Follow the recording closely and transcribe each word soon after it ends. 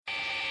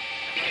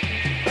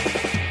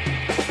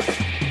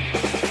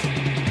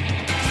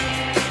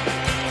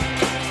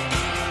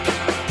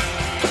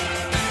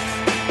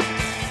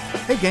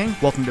gang,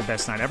 welcome to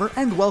Best Night Ever,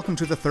 and welcome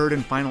to the third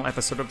and final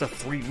episode of the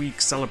 3-week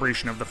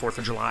celebration of the 4th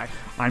of July.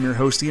 I'm your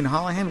host, Ian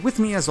Hollahan. With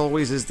me, as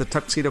always, is the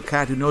tuxedo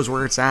cat who knows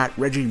where it's at,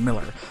 Reggie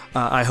Miller.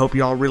 I hope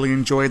you all really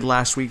enjoyed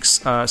last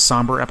week's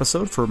somber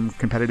episode from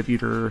competitive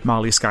eater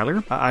Molly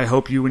Schuyler. I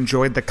hope you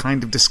enjoyed the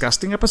Kind of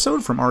Disgusting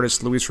episode from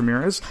artist Luis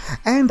Ramirez,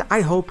 and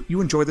I hope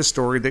you enjoy the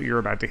story that you're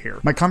about to hear.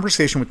 My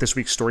conversation with this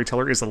week's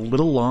storyteller is a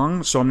little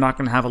long, so I'm not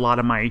going to have a lot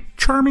of my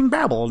charming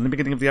babble in the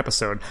beginning of the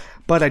episode,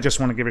 but I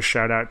just want to give a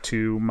shout out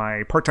to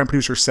my part-time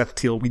producer, Seth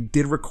Teal. We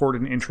did record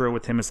an intro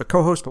with him as the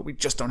co-host, but we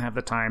just don't have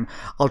the time.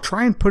 I'll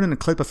try and put in a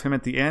clip of him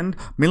at the end,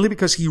 mainly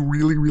because he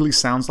really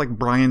sounds like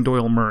Brian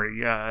Doyle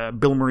Murray,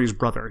 Bill Murray's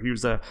brother. He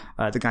was the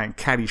guy in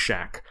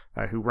Caddyshack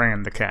who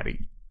ran the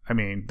caddy. I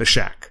mean, the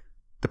shack.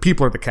 The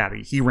people are the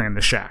caddy. He ran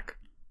the shack.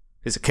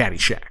 It's a caddy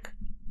shack.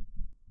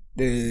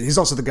 He's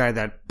also the guy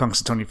that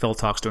Punxsutawney Phil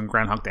talks to in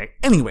Groundhog Day.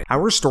 Anyway,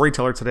 our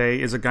storyteller today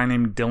is a guy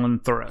named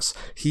Dylan Thuras.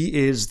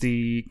 He is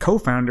the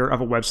co-founder of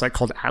a website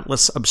called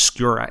Atlas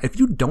Obscura. If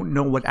you don't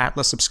know what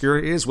Atlas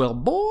Obscura is, well,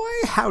 boy,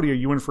 howdy, are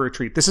you in for a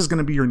treat. This is going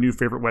to be your new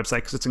favorite website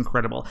because it's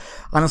incredible.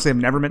 Honestly, I've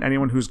never met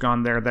anyone who's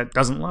gone there that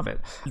doesn't love it.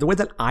 The way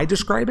that I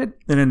describe it,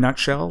 in a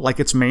nutshell,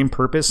 like its main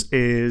purpose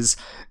is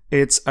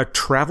it's a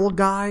travel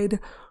guide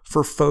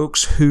for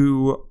folks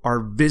who are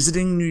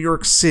visiting New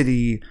York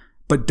City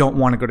but don't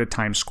want to go to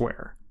Times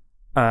Square.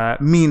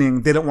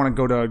 Meaning they don't want to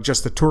go to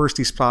just the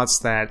touristy spots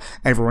that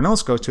everyone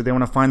else goes to. They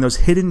want to find those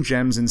hidden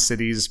gems in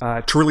cities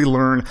to really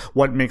learn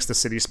what makes the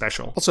city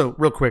special. Also,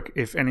 real quick,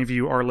 if any of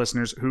you are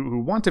listeners who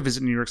want to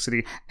visit New York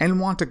City and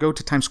want to go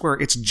to Times Square,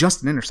 it's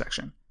just an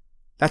intersection.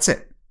 That's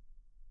it.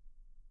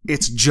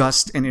 It's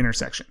just an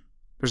intersection.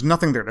 There's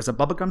nothing there. There's a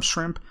Bubba Gump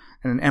Shrimp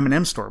and an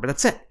M&M store, but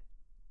that's it.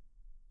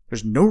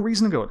 There's no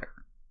reason to go there.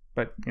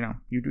 But,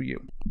 you do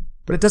you.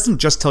 But it doesn't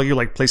just tell you,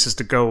 places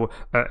to go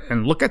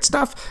and look at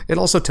stuff. It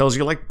also tells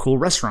you, cool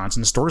restaurants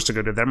and stores to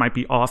go to that might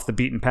be off the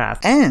beaten path.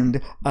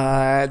 And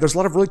there's a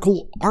lot of really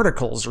cool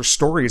articles or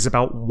stories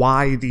about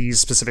why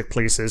these specific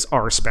places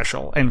are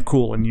special and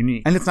cool and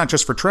unique. And it's not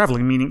just for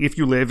traveling, meaning if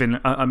you live in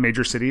a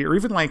major city or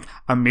even,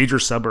 a major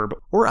suburb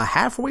or a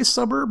halfway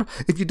suburb,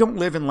 if you don't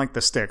live in,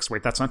 the sticks.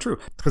 Wait, that's not true.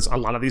 Because a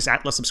lot of these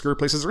Atlas Obscura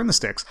places are in the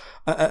sticks.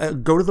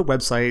 Go to the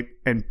website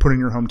and put in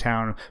your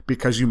hometown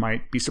because you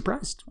might be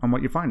surprised on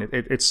what you find.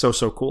 It's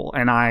so cool.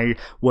 And I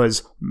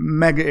was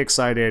mega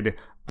excited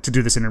to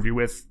do this interview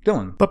with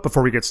Dylan. But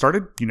before we get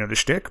started, you know the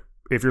shtick.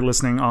 If you're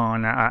listening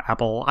on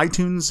Apple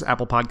iTunes,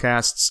 Apple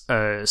Podcasts,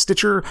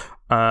 Stitcher,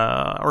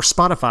 or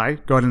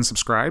Spotify, go ahead and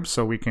subscribe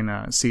so we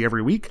can see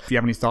every week. If you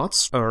have any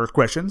thoughts or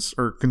questions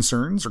or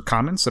concerns or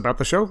comments about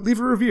the show,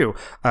 leave a review.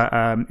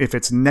 If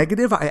it's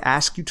negative, I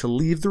ask you to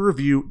leave the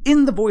review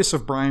in the voice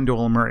of Brian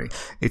Doyle Murray.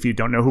 If you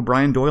don't know who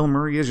Brian Doyle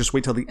Murray is, just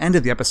wait till the end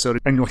of the episode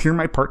and you'll hear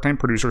my part-time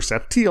producer,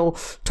 Seth Teal,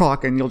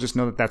 talk, and you'll just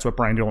know that that's what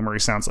Brian Doyle Murray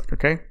sounds like,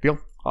 okay? Deal?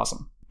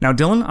 Awesome. Now,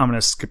 Dylan, I'm going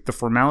to skip the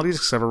formalities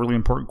because I have a really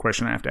important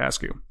question I have to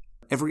ask you.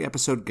 Every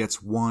episode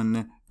gets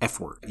one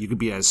F word. You could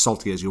be as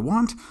salty as you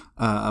want,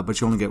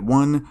 but you only get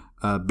one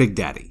Big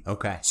Daddy.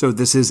 Okay. So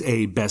this is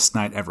a Best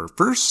Night Ever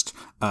first.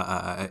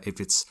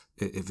 If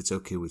it's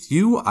okay with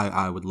you,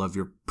 I would love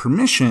your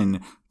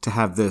permission to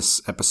have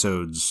this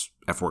episode's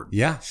F word.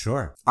 Yeah,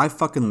 sure. I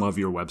fucking love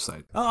your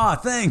website. Oh,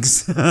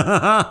 thanks.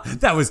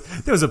 that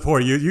was a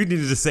poor you. You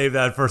needed to save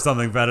that for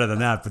something better than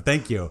that, but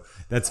thank you.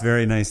 That's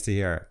very nice to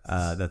hear.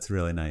 That's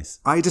really nice.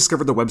 I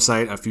discovered the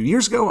website a few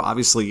years ago,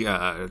 obviously,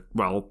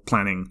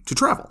 planning to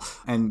travel.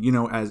 And,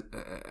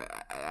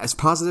 as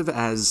positive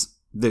as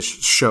this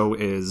show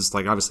is,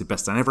 obviously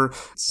Best Night Ever.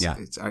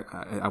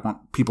 I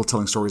want people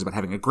telling stories about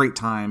having a great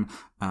time,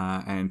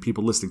 and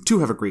people listening to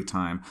have a great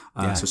time.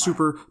 So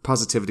super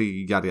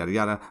positivity, yada, yada,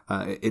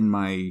 yada. In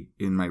my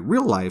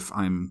real life,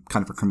 I'm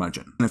kind of a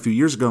curmudgeon. And a few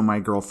years ago, my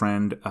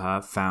girlfriend,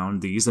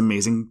 found these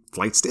amazing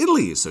flights to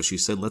Italy. So she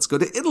said, let's go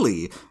to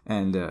Italy.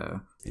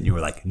 And you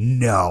were like,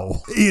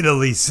 no,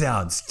 Italy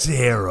sounds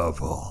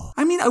terrible.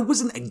 I mean, I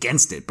wasn't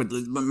against it, but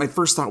my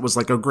first thought was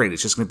oh, great,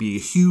 it's just going to be a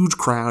huge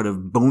crowd of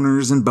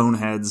boners and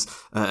boneheads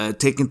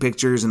taking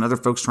pictures and other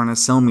folks trying to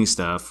sell me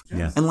stuff.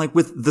 Yes. And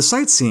with the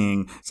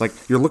sightseeing,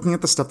 it's you're looking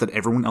at the stuff that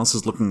everyone else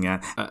is looking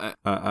at,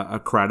 a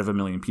crowd of 1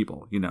 million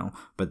people,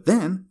 But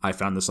then I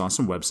found this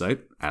awesome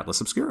website,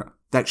 Atlas Obscura,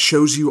 that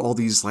shows you all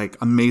these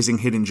amazing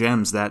hidden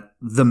gems that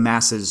the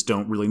masses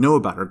don't really know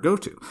about or go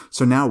to.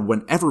 So now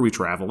whenever we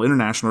travel,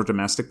 international or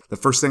domestic, the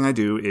first thing I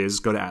do is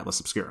go to Atlas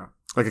Obscura.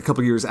 A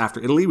couple years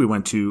after Italy, we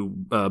went to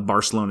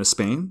Barcelona,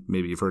 Spain.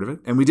 Maybe you've heard of it.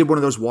 And we did one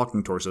of those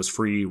walking tours, those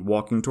free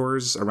walking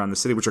tours around the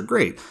city, which are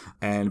great.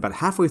 And about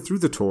halfway through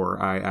the tour,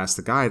 I asked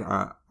the guide,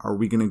 are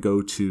we going to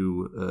go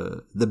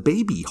to the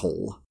baby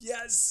hole?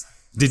 Yes.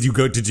 Did you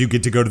get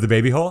to go to the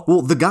baby hole?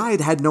 Well, the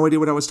guide had no idea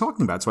what I was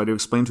talking about, so I had to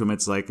explain to him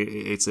it's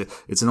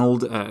it's an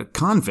old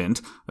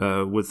convent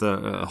with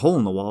a hole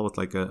in the wall with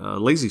a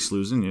lazy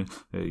sluice, and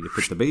you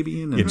put the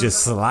baby in. And you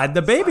just slide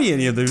the baby in,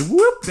 you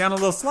whoop down a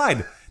little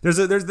slide. They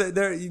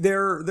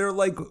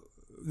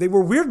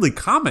were weirdly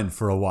common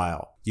for a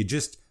while. You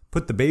just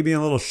put the baby in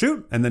a little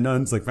chute, and the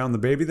nuns like found the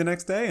baby the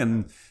next day,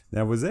 and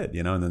that was it,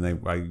 you know. And then they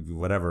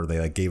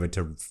like gave it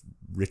to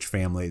rich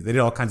families. They did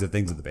all kinds of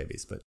things with the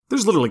babies, but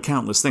there's literally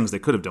countless things they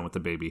could have done with the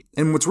baby.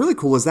 And what's really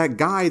cool is that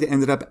guide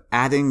ended up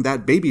adding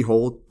that baby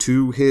hole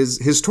to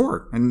his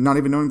tour, and not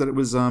even knowing that it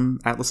was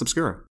Atlas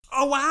Obscura.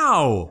 Oh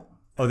wow!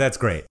 Oh, that's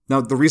great.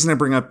 Now, the reason I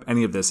bring up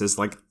any of this is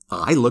like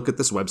I look at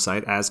this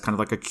website as kind of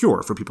like a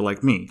cure for people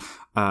like me,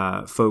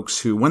 folks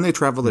who, when they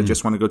travel, they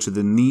just want to go to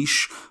the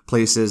niche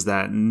places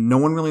that no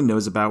one really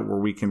knows about, where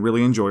we can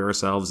really enjoy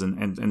ourselves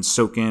and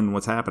soak in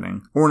what's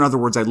happening. Or in other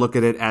words, I look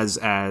at it as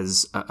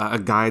a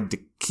guide to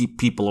keep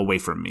people away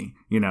from me,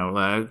 you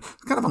know,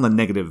 kind of on the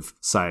negative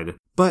side.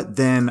 But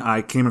then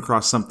I came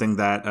across something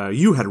that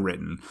you had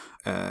written.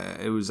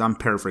 I'm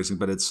paraphrasing,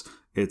 but it's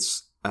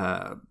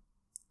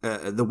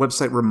the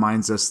website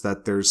reminds us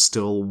that there's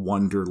still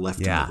wonder left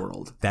in the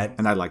world.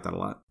 And I like that a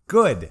lot.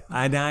 Good.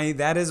 And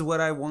that is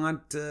what I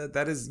want.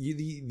 That is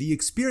the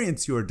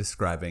experience you're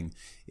describing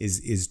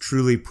is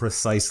truly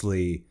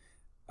precisely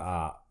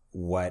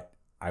what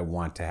I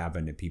want to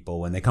happen to people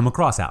when they come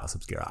across Atlas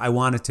Obscura. I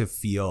want it to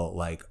feel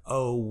like,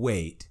 oh,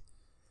 wait,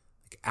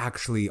 like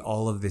actually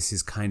all of this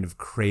is kind of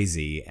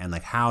crazy. And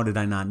like, how did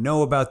I not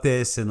know about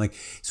this? And like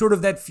sort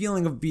of that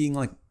feeling of being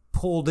like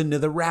pulled into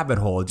the rabbit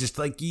hole, just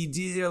like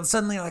you know,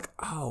 suddenly like,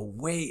 oh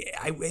wait,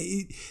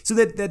 so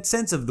that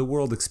sense of the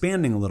world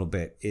expanding a little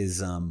bit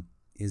is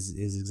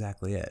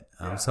exactly it.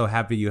 I'm so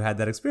happy you had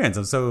that experience.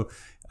 I'm so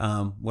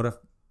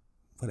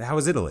how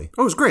was Italy?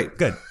 Oh, it was great.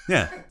 Good.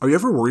 Yeah. Are you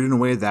ever worried in a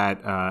way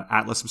that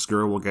Atlas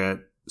Obscura will get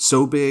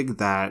so big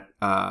that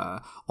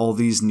all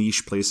these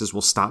niche places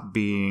will stop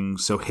being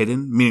so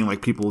hidden? Meaning,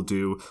 like, people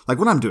do, like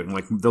what I'm doing,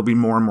 like there'll be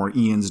more and more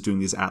Ians doing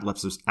these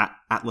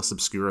Atlas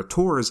Obscura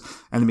tours,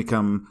 and they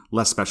become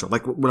less special.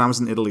 Like when I was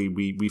in Italy,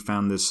 we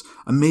found this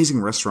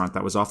amazing restaurant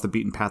that was off the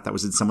beaten path that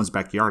was in someone's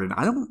backyard, and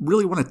I don't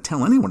really want to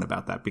tell anyone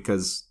about that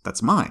because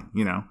that's mine,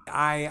 you know?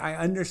 I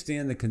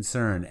understand the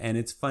concern, and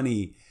it's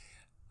funny.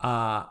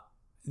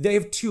 They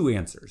have two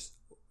answers.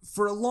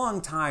 For a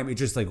long time, it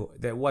just like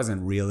that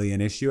wasn't really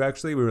an issue.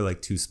 Actually, we were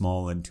like too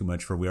small and too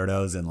much for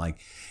weirdos, and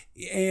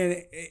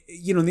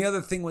you know, the other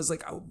thing was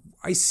like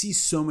I see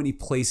so many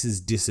places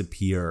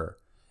disappear,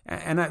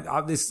 and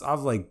this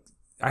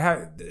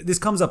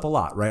comes up a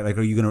lot, right? Like,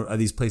 are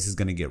these places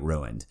gonna get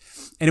ruined?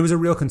 And it was a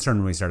real concern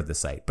when we started the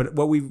site. But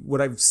what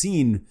I've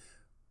seen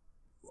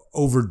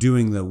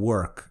overdoing the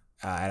work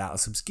at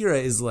Atlas Obscura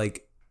is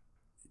like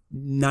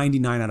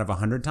 99 out of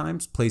 100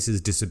 times places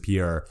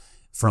disappear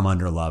from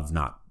under love,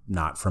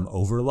 not from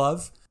over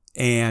love.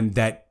 And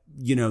that,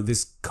 you know,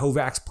 this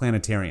Kovacs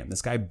Planetarium,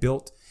 this guy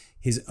built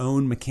his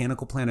own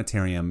mechanical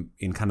planetarium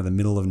in kind of the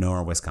middle of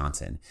nowhere,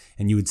 Wisconsin.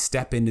 And you would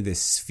step into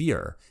this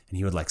sphere and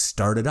he would like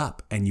start it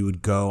up and you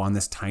would go on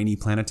this tiny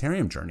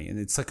planetarium journey. And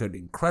it's like an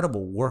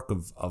incredible work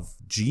of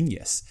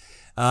genius.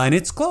 And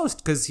it's closed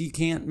because he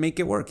can't make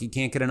it work. He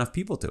can't get enough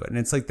people to it. And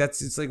it's like,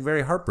 it's like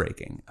very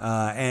heartbreaking.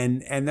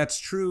 And that's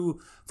true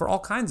for all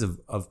kinds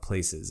of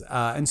places.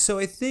 And so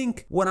I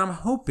think what I'm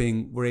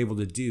hoping we're able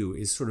to do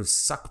is sort of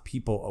suck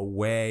people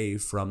away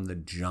from the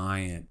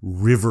giant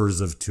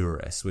rivers of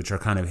tourists, which are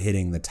kind of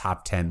hitting the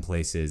top 10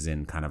 places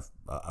in kind of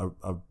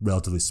a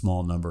relatively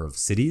small number of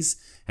cities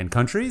and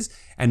countries,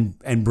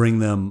 and bring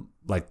them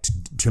like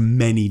to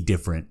many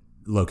different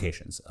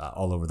locations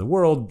all over the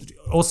world.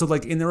 Also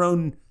like in their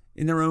own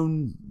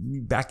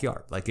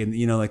backyard, like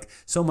like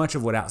so much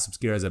of what Atlas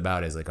Obscura is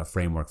about is like a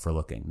framework for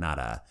looking,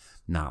 not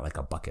like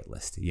a bucket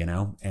list, you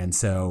know? And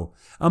so,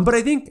 but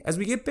I think as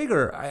we get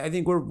bigger, I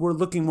think we're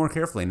looking more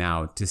carefully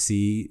now to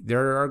see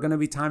there are going to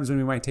be times when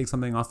we might take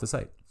something off the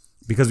site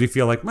because we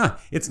feel like,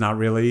 it's not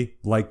really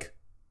like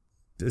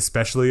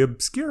especially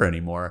obscure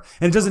anymore.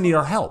 And it doesn't need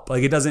our help.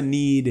 Like it doesn't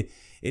need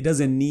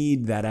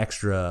that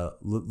extra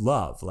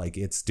love. Like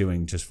it's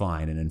doing just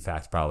fine. And in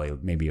fact, probably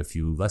maybe a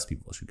few less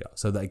people should go.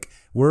 So like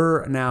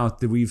there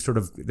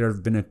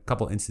have been a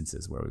couple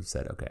instances where we've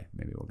said, okay,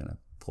 maybe we're going to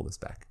pull this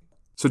back.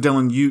 So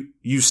Dylan,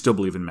 you still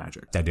believe in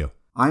magic? I do.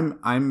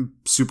 I'm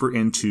super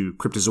into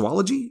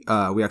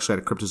cryptozoology. We actually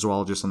had a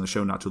cryptozoologist on the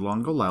show not too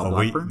long ago, Lyle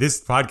Blackburn.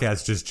 This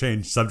podcast just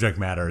changed subject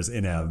matters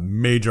in a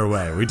major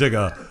way.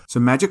 So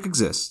magic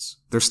exists.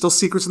 There's still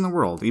secrets in the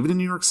world, even in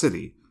New York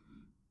City.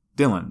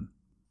 Dylan,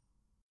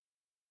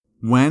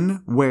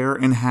 when, where,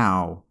 and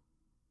how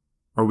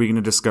are we going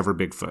to discover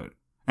Bigfoot?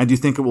 And do you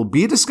think it will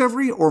be a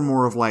discovery or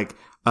more of like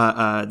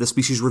the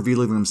species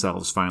revealing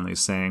themselves finally,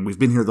 saying, we've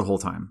been here the whole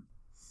time?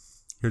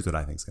 Here's what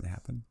I think is going to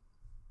happen.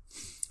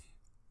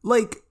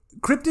 Like,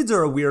 cryptids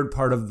are a weird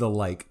part of the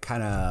like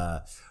kind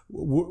of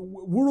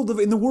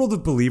in the world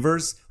of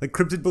believers. Like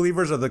cryptid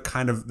believers are the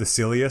kind of the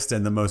silliest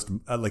and the most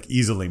like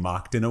easily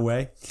mocked in a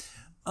way.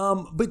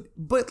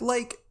 But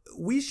like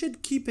we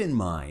should keep in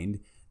mind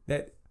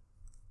that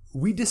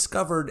we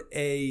discovered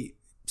a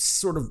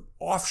sort of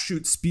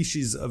offshoot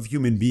species of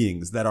human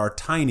beings that are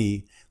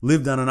tiny,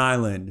 lived on an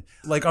island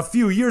like a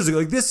few years ago.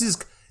 Like this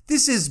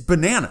is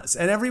bananas.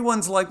 And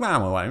everyone's like,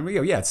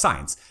 yeah, it's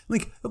science.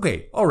 Like,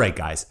 okay, all right,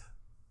 guys.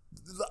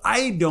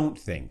 I don't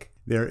think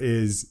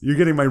you're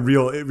getting my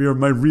real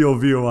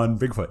view on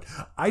Bigfoot.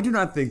 I do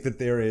not think that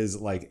there is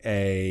like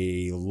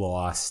a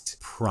lost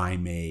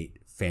primate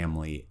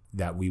family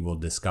that we will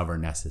discover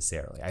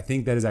necessarily. I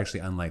think that is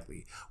actually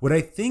unlikely. What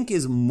I think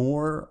is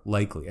more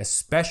likely,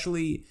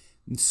 especially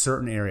in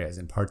certain areas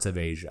in parts of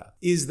Asia,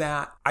 is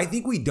that I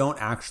think we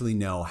don't actually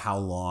know how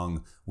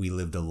long we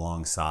lived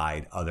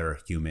alongside other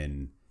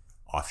human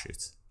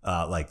offshoots.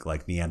 Like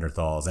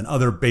Neanderthals and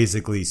other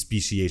basically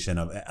speciation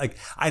of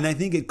and I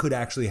think it could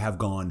actually have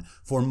gone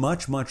for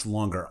much, much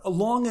longer,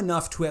 long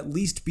enough to at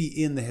least be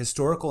in the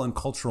historical and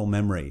cultural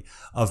memory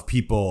of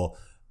people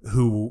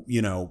who,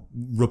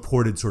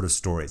 reported sort of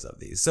stories of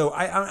these. So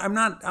I'm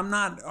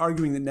not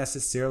arguing that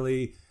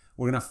necessarily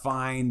we're going to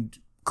find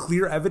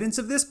clear evidence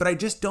of this, but I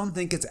just don't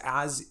think it's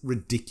as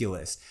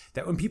ridiculous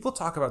that when people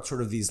talk about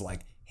sort of these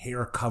like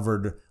hair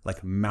covered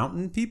like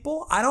mountain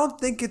people, I don't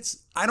think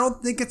it's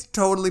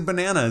totally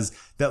bananas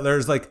that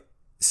there's like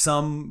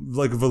some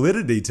like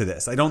validity to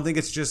this. I don't think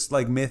it's just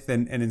like myth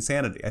and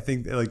insanity. I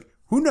think like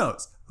who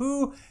knows?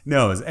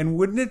 And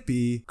wouldn't it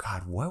be,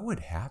 God, what would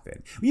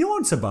happen? You know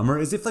what's a bummer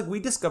is if like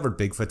we discovered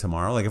Bigfoot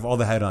tomorrow, like if all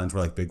the headlines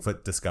were like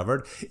Bigfoot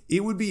discovered,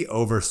 it would be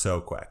over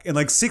so quick. In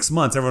like 6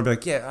 months, everyone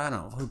would be like, yeah, I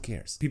don't know, who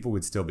cares? People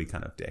would still be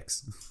kind of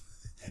dicks,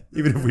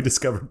 even if we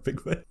discovered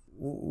Bigfoot.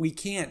 We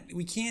can't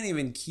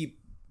even keep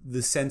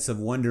the sense of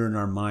wonder in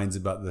our minds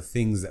about the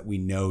things that we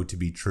know to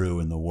be true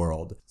in the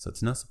world. So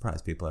it's no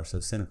surprise people are so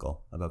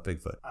cynical about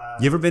Bigfoot.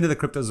 You ever been to the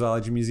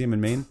Cryptozoology Museum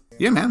in Maine?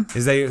 Yeah, man.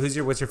 What's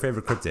your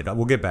favorite cryptid?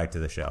 We'll get back to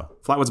the show.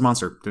 Flatwoods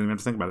Monster. Didn't even have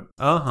to think about it.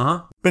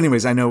 Uh-huh. But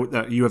anyways, I know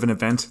that you have an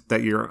event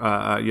that you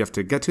have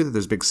to get to, that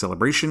there's a big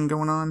celebration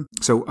going on.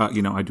 So,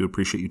 I do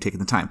appreciate you taking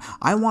the time.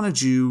 I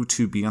wanted you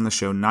to be on the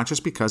show, not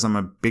just because I'm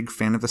a big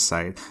fan of the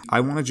site. I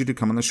wanted you to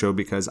come on the show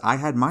because I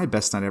had my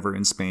best night ever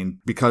in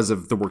Spain because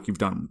of the work you've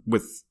done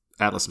with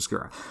Atlas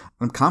Obscura.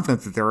 I'm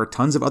confident that there are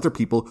tons of other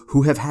people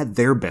who have had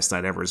their best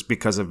night evers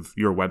because of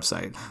your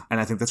website. And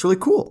I think that's really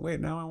cool. Wait,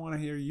 now I want to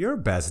hear your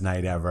best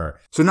night ever.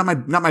 So not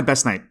my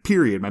best night,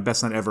 period. My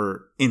best night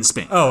ever in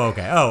Spain. Oh,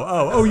 okay.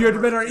 Oh, you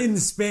had better in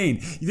Spain.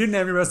 You didn't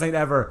have your best night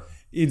ever.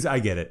 I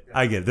get it.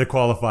 The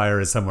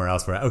qualifier is somewhere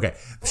else. Okay,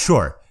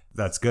 sure.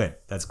 That's good.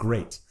 That's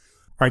great.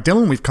 All right,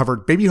 Dylan, we've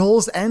covered baby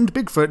holes and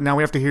Bigfoot. Now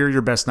we have to hear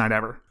your best night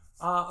ever.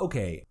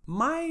 Okay.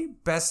 My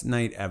best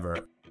night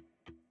ever.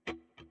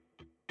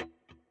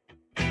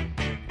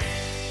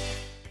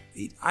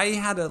 I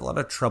had a lot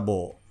of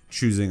trouble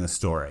choosing a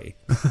story.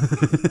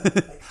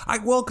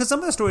 Because some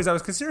of the stories I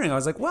was considering, I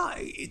was like, well,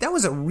 that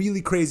was a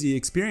really crazy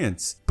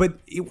experience, but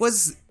it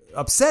was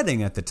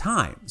upsetting at the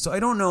time. So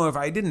I don't know if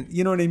I didn't,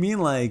 you know what I mean?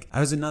 Like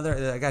I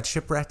got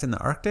shipwrecked in the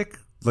Arctic,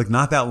 like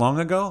not that long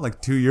ago, like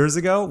 2 years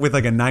ago, with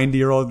like a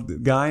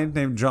 90-year-old guy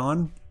named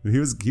John. He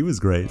was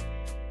great.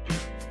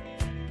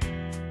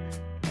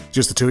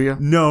 Just the two of you?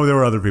 No, there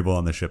were other people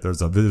on the ship. There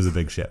was a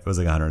big ship. It was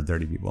like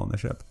 130 people on the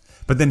ship.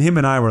 But then him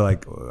and I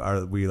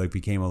were we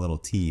became a little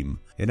team.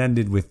 It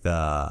ended with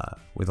a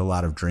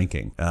lot of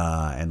drinking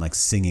and like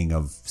singing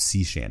of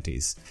sea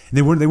shanties. And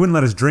they wouldn't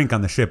let us drink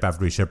on the ship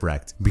after we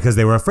shipwrecked because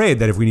they were afraid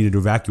that if we needed to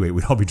evacuate,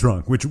 we'd all be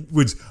drunk, which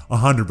was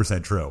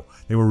 100% true.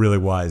 They were really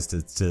wise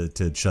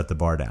to shut the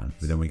bar down.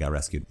 But then we got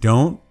rescued.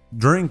 Don't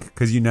drink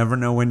because you never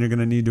know when you're going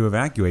to need to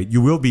evacuate.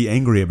 You will be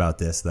angry about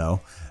this though,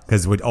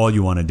 because all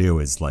you want to do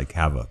is like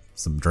have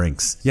some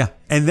drinks. Yeah.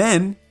 And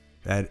then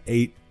at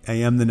 8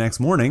 a.m. the next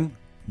morning,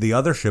 the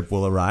other ship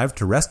will arrive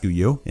to rescue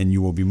you, and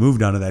you will be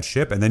moved onto that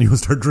ship, and then you will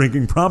start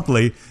drinking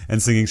promptly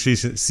and singing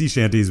sea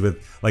shanties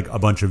with like a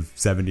bunch of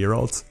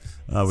 70-year-olds,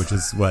 which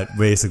is what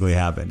basically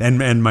happened.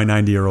 And my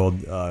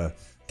 90-year-old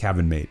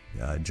cabin mate,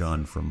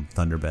 John from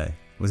Thunder Bay,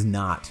 was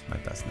not my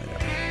best night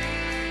ever.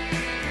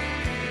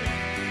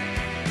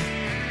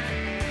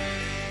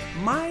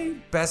 My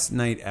best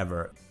night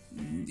ever.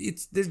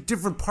 There's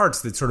different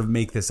parts that sort of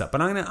make this up, but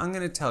I'm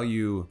gonna tell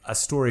you a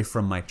story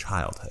from my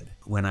childhood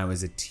when I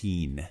was a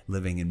teen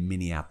living in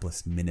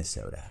Minneapolis,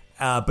 Minnesota.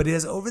 But it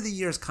has over the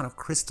years kind of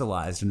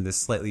crystallized into this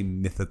slightly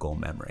mythical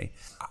memory.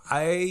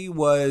 I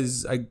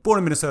born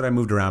in Minnesota. I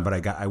moved around, but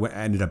I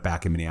ended up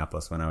back in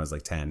Minneapolis when I was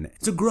like 10.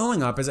 So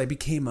growing up, as I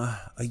became a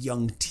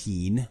young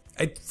teen,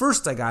 at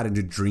first I got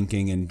into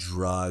drinking and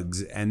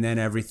drugs, and then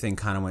everything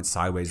kind of went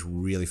sideways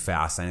really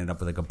fast. I ended up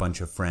with like a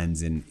bunch of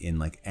friends in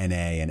like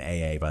NA and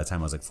AA by the time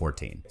I was like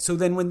 14. So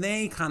then when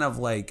they kind of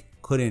like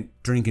couldn't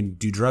drink and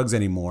do drugs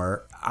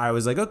anymore, I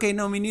was like, okay,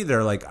 no, me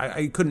neither. Like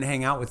I couldn't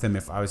hang out with them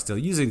if I was still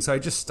using. So I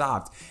just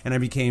stopped and I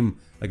became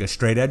like a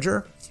straight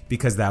edger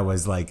because that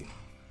was like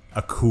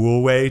a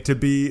cool way to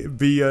be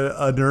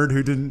a nerd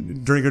who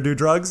didn't drink or do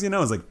drugs. You know,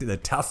 it was like the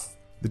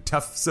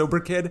tough sober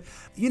kid.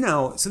 You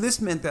know, so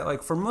this meant that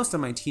like for most of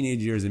my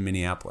teenage years in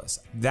Minneapolis,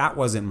 that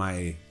wasn't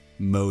my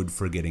mode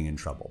for getting in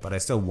trouble, but I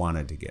still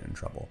wanted to get in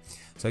trouble.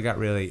 So I got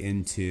really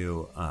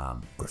into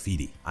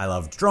graffiti. I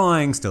loved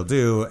drawing, still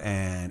do,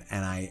 and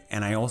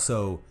I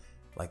also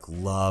like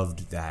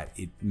loved that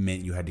it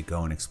meant you had to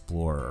go and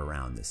explore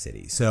around the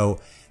city.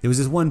 So there was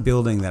this one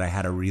building that I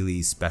had a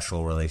really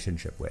special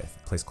relationship with,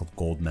 a place called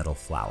Gold Medal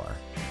Flower.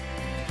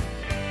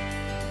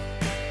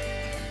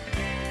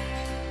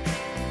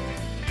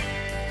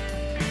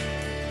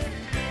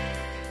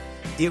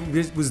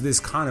 it was this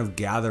kind of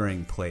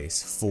gathering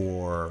place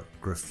for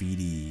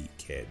graffiti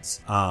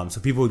kids. So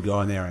people would go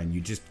in there and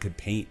you just could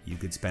paint. You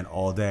could spend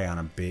all day on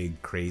a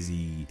big,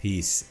 crazy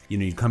piece. You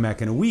know, you'd come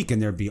back in a week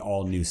and there'd be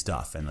all new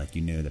stuff. And like,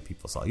 you knew that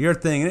people saw your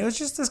thing. And it was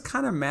just this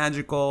kind of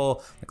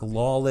magical, like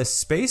lawless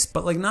space,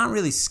 but like not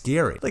really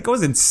scary. Like it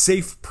wasn't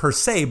safe per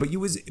se, but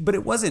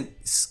it wasn't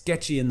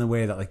sketchy in the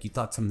way that like you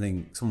thought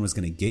someone was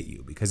going to get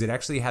you, because it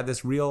actually had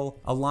this real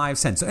alive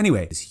sense. So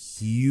anyway, this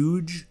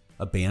huge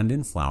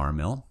abandoned flour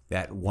mill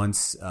that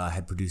once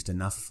had produced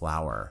enough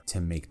flour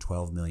to make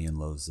 12 million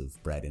loaves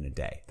of bread in a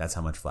day. That's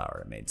how much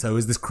flour it made. So it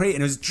was this and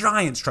it was a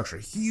giant structure,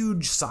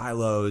 huge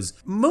silos.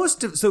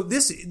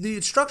 The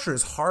structure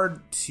is hard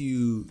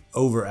to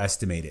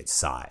overestimate its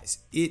size.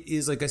 It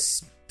is like a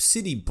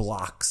city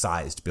block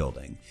sized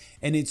building,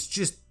 and it's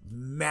just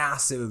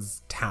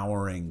massive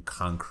towering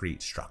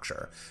concrete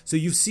structure. So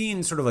you've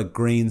seen sort of like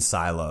grain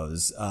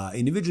silos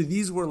individually.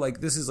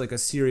 This is like a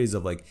series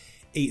of like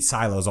 8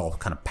 silos all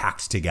kind of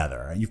packed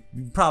together. You've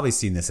probably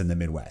seen this in the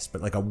Midwest,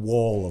 but like a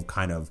wall of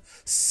kind of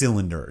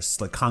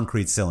cylinders, like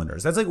concrete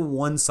cylinders. That's like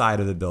one side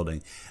of the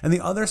building. And the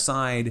other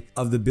side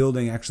of the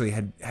building actually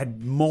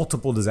had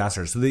multiple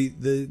disasters. So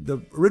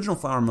the original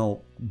flour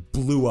mill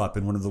blew up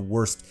in one of the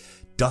worst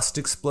dust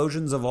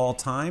explosions of all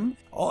time.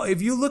 If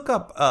you look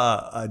up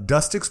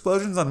dust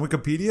explosions on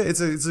Wikipedia,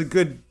 it's a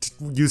good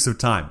use of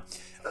time.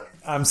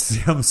 I'm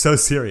so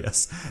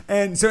serious.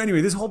 And so anyway,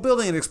 this whole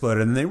building had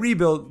exploded, and they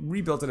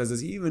rebuilt it as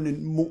this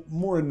even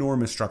more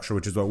enormous structure,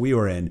 which is what we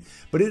were in.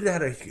 But it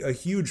had a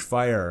huge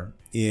fire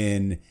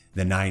in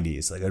the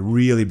 90s, like a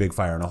really big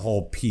fire, and a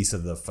whole piece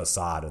of the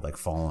facade had like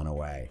fallen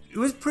away. It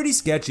was pretty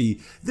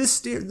sketchy.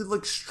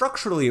 Like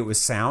structurally it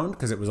was sound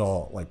because it was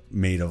all like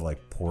made of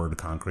like poured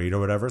concrete or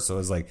whatever. So it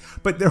was like,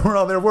 but there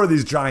were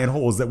these giant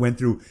holes that went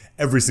through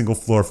every single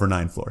floor for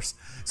 9 floors.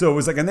 So it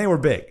was like, and they were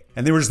big,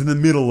 and they were just in the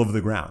middle of the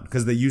ground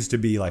because they used to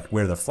be like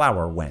where the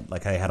flour went.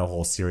 Like I had a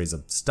whole series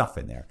of stuff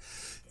in there.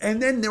 And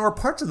then there were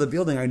parts of the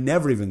building I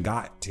never even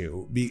got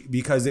to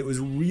because it was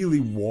really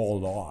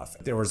walled off.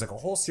 There was like a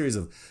whole series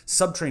of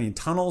subterranean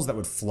tunnels that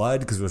would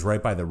flood because it was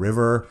right by the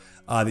river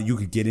that you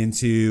could get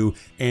into,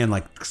 and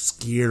like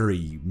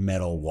scary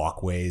metal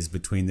walkways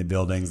between the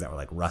buildings that were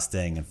like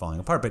rusting and falling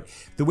apart. But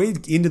the way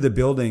into the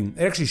building,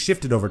 it actually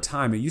shifted over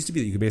time. It used to be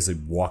that you could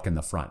basically walk in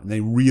the front, and they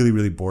really,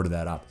 really boarded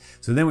that up.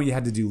 So then what you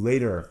had to do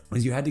later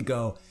was you had to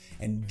go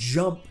and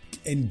jump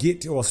and get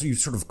to, so you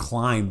sort of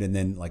climbed and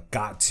then like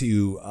got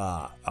to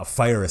a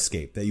fire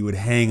escape that you would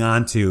hang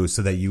on to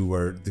so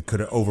that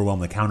could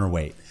overwhelm the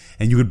counterweight.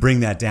 And you would bring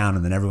that down,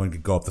 and then everyone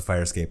could go up the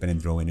fire escape and then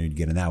throw in, and you'd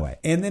get in that way.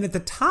 And then at the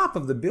top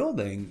of the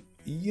building,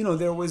 you know,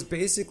 there was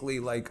basically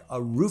like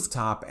a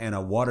rooftop and a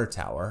water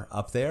tower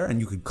up there, and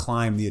you could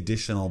climb the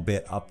additional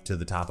bit up to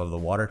the top of the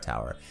water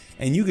tower,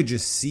 and you could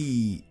just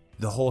see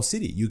the whole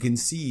city. You can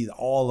see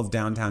all of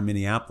downtown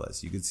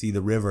Minneapolis. You can see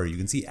the river. You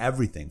can see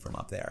everything from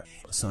up there.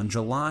 So on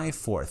July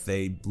 4th,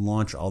 they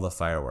launch all the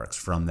fireworks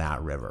from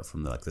that river,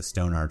 from the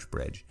Stone Arch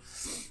Bridge.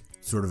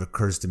 Sort of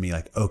occurs to me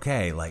like,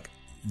 okay, like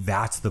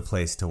that's the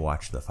place to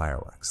watch the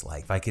fireworks.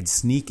 Like if I could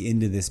sneak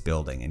into this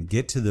building and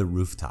get to the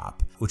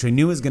rooftop, which I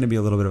knew was going to be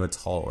a little bit of a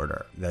tall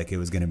order, like it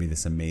was going to be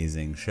this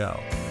amazing show.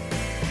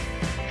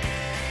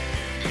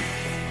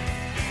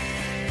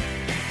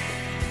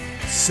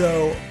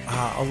 So,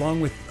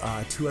 along with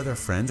 2 other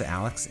friends,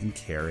 Alex and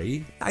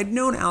Carrie. I'd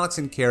known Alex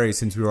and Carrie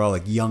since we were all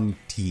like young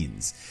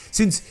teens.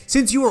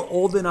 Since you were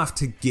old enough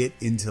to get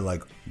into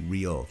like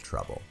real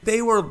trouble.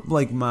 They were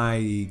like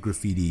my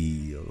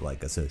graffiti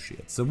like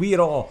associates. So we had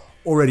all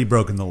already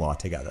broken the law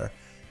together.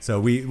 So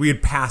we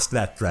had passed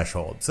that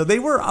threshold. So they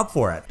were up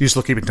for it. Do you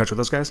still keep in touch with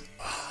those guys?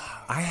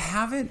 I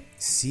haven't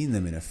seen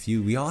them in a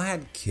few. We all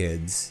had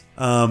kids.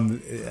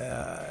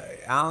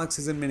 Alex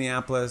is in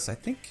Minneapolis. I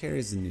think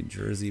Carrie's in New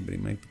Jersey, but he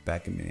might be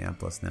back in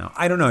Minneapolis now.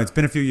 I don't know. It's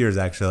been a few years,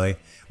 actually.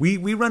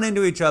 We run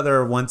into each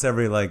other once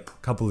every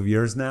like couple of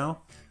years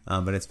now,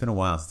 but it's been a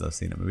while since I've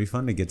seen them. It'd be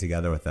fun to get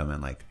together with them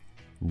and like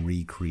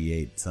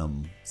recreate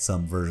some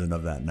version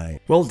of that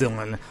night. Well,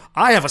 Dylan,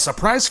 I have a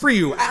surprise for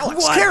you.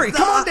 Alex, Carrie,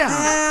 come on down.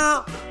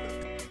 Hell?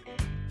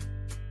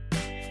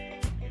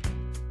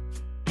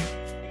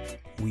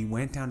 We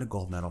went down to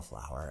Gold Medal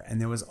Flour, and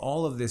there was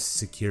all of this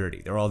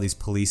security. There were all these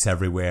police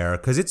everywhere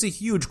because it's a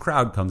huge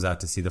crowd comes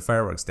out to see the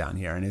fireworks down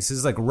here, and this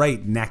is like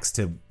right next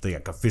to the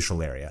like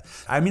official area.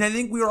 I mean, I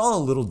think we were all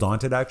a little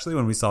daunted actually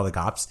when we saw the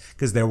cops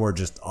because there were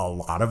just a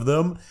lot of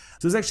them.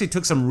 So it actually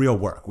took some real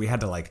work. We had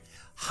to like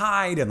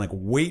hide and like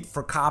wait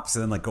for cops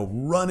and then like go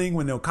running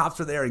when no cops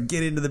were there and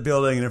get into the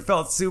building, and it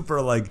felt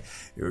super like,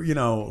 you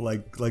know,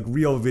 like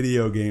real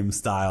video game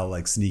style,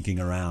 like sneaking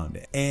around.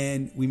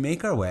 And we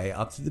make our way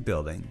up to the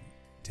building,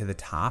 to the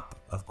top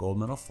of Gold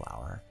Medal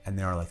Flour, and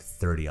there are like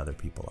 30 other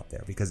people up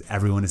there because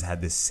everyone has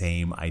had this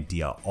same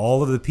idea.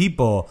 All of the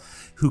people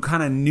who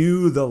kind of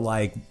knew the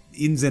like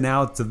ins and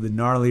outs of the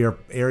gnarlier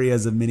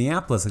areas of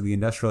Minneapolis, like the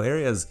industrial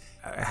areas,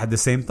 I had the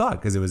same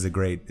thought because it's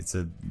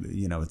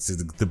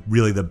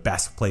really the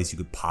best place you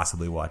could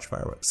possibly watch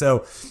fireworks.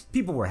 So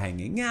people were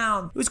hanging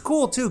out. It was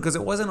cool too because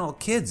it wasn't all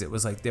kids. It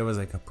was like there was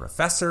like a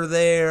professor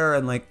there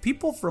and like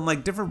people from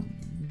like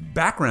different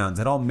backgrounds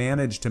had all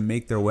managed to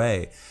make their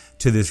way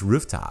to this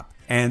rooftop.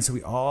 And so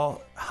we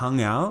all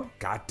hung out,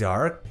 got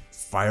dark,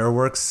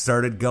 fireworks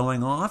started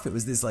going off. It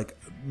was this like,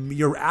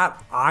 you're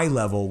at eye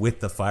level with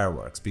the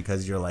fireworks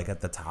because you're like at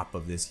the top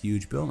of this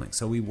huge building.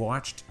 So we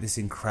watched this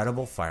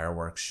incredible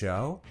fireworks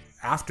show.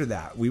 After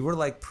that, we were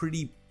like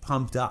pretty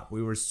pumped up.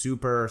 We were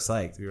super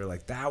psyched. We were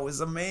like, that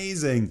was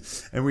amazing.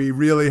 And we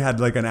really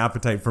had like an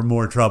appetite for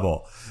more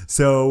trouble.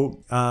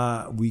 So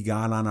we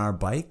got on our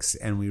bikes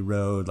and we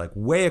rode like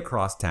way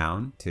across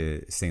town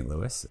to St.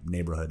 Louis,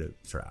 neighborhood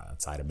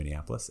outside of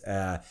Minneapolis.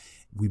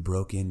 We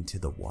broke into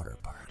the water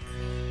park.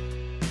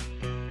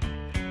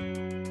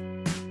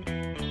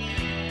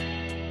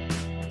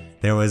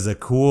 There was a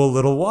cool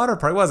little water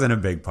park. It wasn't a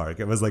big park.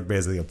 It was like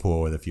basically a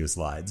pool with a few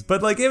slides.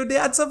 But like it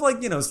had some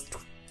like,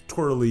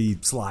 twirly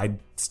slide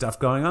stuff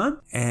going on.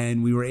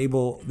 And we were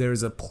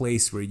there's a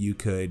place where you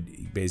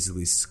could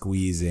basically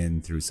squeeze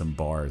in through some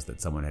bars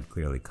that someone had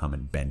clearly come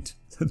and bent.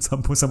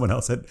 Someone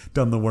else had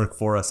done the work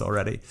for us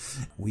already.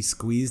 We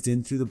squeezed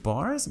in through the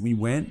bars. We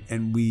went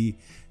and we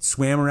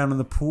swam around in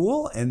the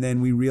pool. And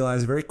then we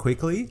realized very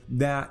quickly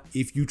that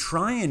if you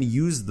try and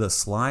use the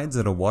slides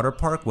at a water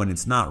park when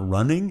it's not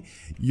running,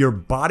 your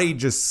body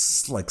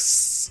just like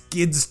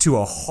skids to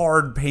a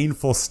hard,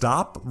 painful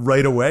stop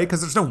right away because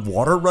there's no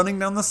water running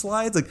down the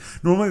slides. Like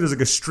normally there's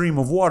like a stream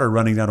of water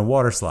running down a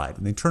water slide.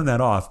 And they turn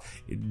that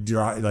off,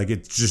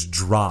 it's just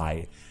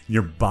dry.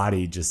 Your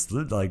body just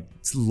like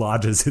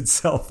lodges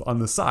itself on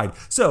the side.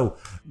 So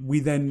we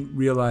then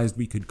realized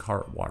we could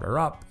cart water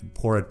up and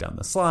pour it down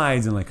the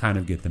slides and like kind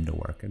of get them to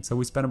work. And so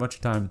we spent a bunch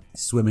of time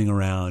swimming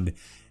around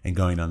and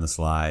going down the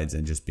slides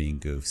and just being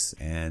goofs.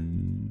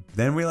 And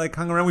then we like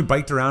hung around. We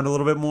biked around a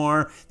little bit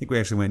more. I think we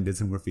actually went and did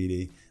some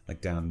graffiti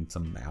like down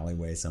some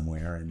alleyway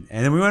somewhere. And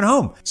then we went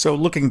home. So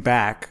looking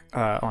back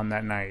on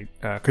that night,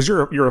 because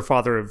you're a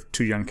father of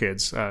two young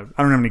kids. I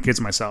don't have any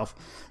kids myself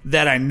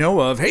that I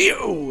know of. Hey,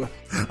 yo!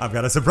 I've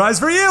got a surprise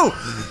for you!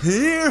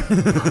 Here!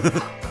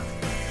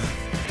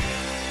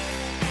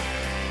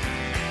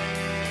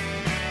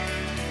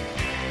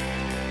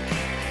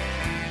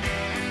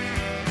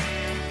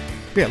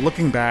 Yeah,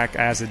 looking back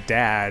as a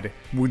dad,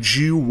 would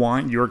you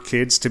want your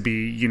kids to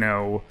be,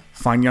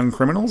 fine young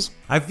criminals?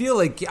 I feel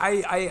like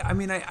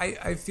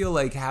I feel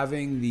like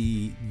having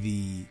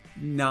the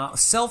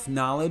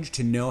self-knowledge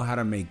to know how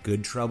to make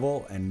good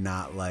trouble and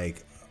not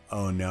like,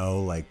 oh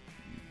no, like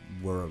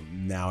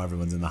now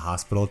everyone's in the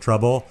hospital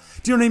trouble.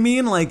 Do you know what I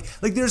mean? Like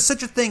there's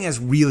such a thing as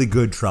really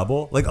good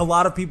trouble. Like a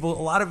lot of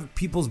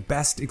people's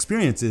best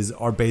experiences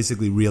are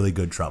basically really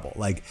good trouble.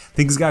 Like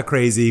things got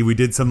crazy. We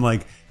did some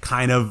like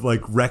kind of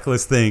like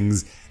reckless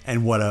things,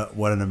 and what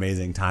an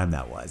amazing time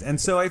that was. And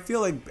so I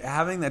feel like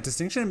having that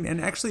distinction and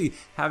actually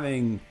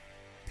having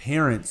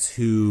parents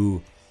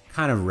who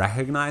kind of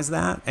recognize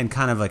that and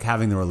kind of like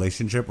having the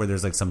relationship where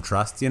there's like some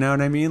trust, you know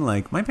what I mean?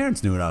 Like my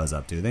parents knew what I was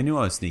up to. They knew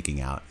I was sneaking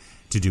out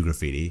to do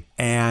graffiti,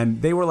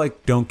 and they were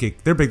like,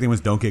 their big thing was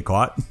don't get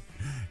caught,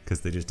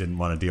 because they just didn't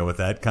want to deal with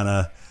that kind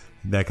of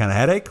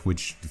headache,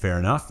 which fair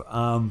enough.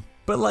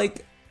 But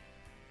like,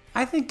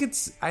 I think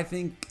it's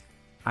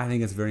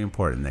very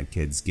important that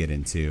kids get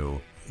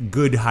into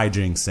good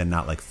hijinks and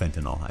not like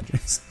fentanyl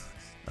hijinks.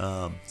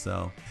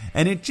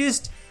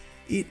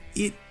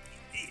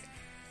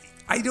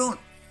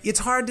 It's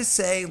hard to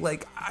say,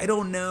 like, I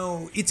don't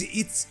know.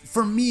 It's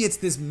for me, it's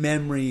this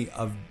memory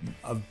of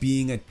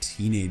being a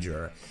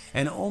teenager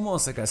and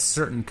almost like a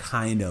certain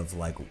kind of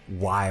like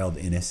wild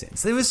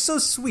innocence. It was so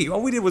sweet.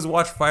 All we did was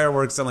watch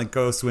fireworks and like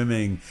go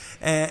swimming,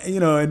 and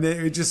and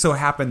it just so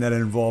happened that it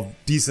involved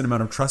decent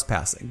amount of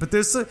trespassing. But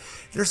there's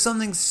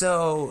something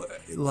so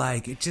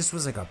like, it just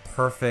was like a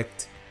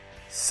perfect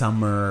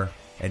summer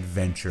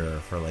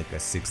adventure for like a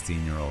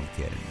 16-year-old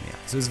kid in me.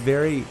 So it was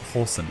very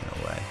wholesome in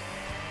a way.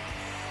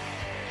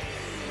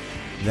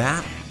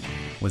 That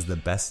was the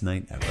best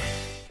night ever.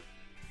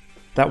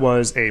 That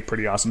was a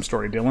pretty awesome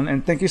story, Dylan,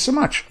 and thank you so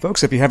much.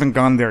 Folks, if you haven't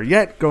gone there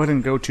yet, go ahead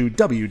and go to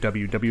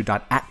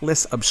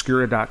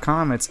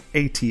www.atlasobscura.com. It's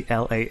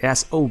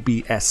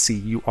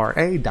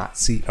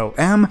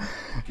atlasobscura.com.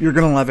 You're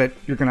going to love it.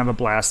 You're going to have a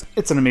blast.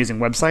 It's an amazing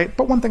website.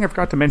 But one thing I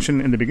forgot to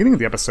mention in the beginning of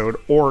the episode,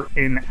 or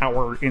in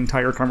our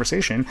entire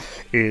conversation,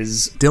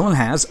 is Dylan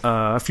has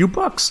a few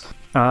books.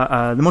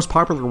 The most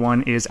popular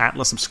one is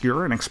Atlas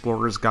Obscura, an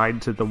explorer's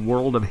guide to the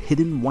world of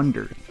hidden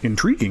wonder.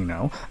 Intriguing,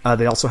 though.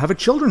 They also have a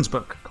children's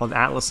book called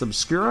Atlas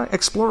Obscura,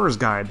 Explorer's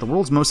Guide, the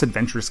world's most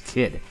adventurous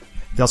kid.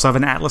 They also have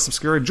an Atlas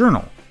Obscura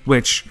journal,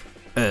 which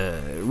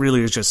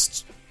really is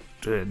just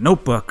a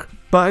notebook,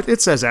 but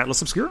it says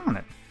Atlas Obscura on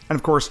it. And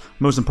of course,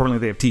 most importantly,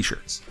 they have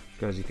t-shirts,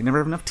 because you can never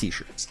have enough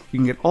t-shirts. You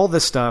can get all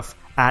this stuff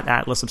at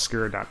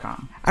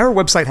atlasobscura.com. Our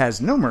website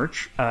has no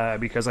merch,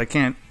 because I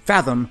can't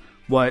fathom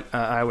what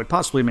I would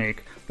possibly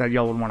make that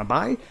y'all would want to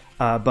buy.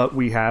 but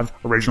we have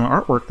original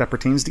artwork that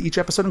pertains to each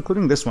episode,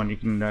 including this one. You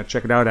can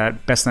check it out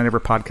at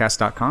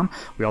bestnightoverpodcast.com.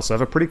 We also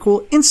have a pretty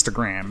cool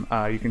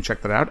Instagram. You can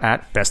check that out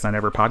at Best Night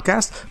Ever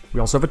Podcast. We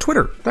also have a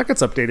Twitter that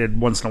gets updated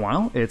once in a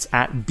while. It's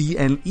at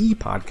BNE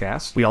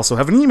Podcast. We also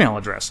have an email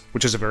address,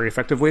 which is a very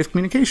effective way of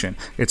communication.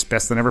 It's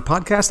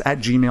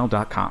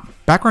bestnightoverpodcast@gmail.com.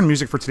 Background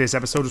music for today's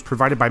episode was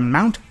provided by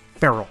Mount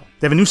Feral.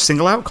 They have a new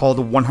single out called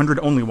 100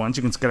 Only Ones.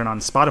 You can get it on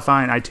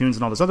Spotify and iTunes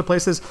and all those other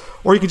places,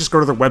 or you can just go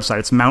to their website.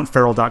 It's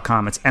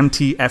mountferal.com. It's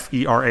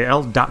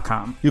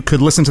MTFERAL.com. You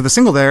could listen to the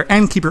single there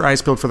and keep your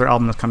eyes peeled for their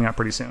album that's coming out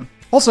pretty soon.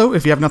 Also,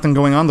 if you have nothing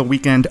going on the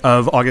weekend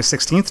of August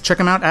 16th, check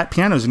them out at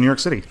Pianos in New York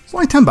City. It's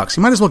only $10.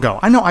 You might as well go.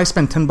 I know I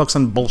spend $10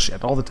 on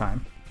bullshit all the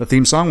time. The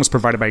theme song was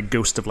provided by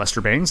Ghost of Lester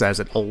Bangs, as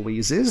it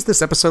always is.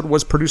 This episode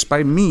was produced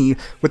by me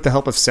with the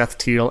help of Seth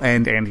Teal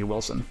and Andy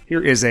Wilson.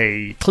 Here is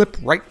a clip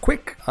right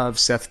quick of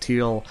Seth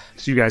Teal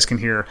so you guys can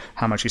hear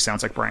how much he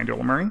sounds like Brian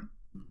Doyle Murray.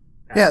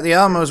 Yeah, the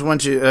Alamos,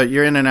 once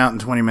you're in and out in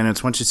 20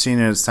 minutes. Once you've seen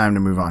it, it's time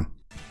to move on.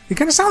 He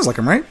kind of sounds like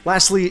him, right?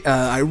 Lastly,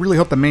 I really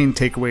hope the main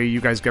takeaway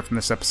you guys get from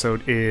this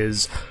episode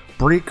is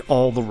break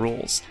all the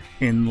rules,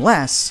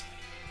 unless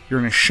you're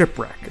in a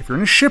shipwreck. If you're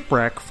in a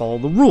shipwreck, follow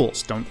the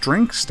rules. Don't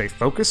drink, stay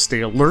focused, stay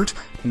alert,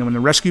 and then when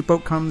the rescue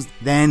boat comes,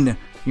 then,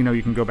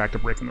 you can go back to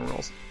breaking the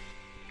rules.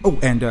 Oh,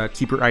 and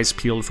keep your eyes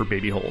peeled for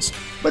baby holes.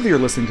 Whether you're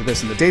listening to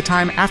this in the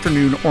daytime,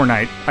 afternoon, or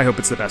night, I hope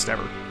it's the best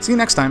ever. See you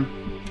next time.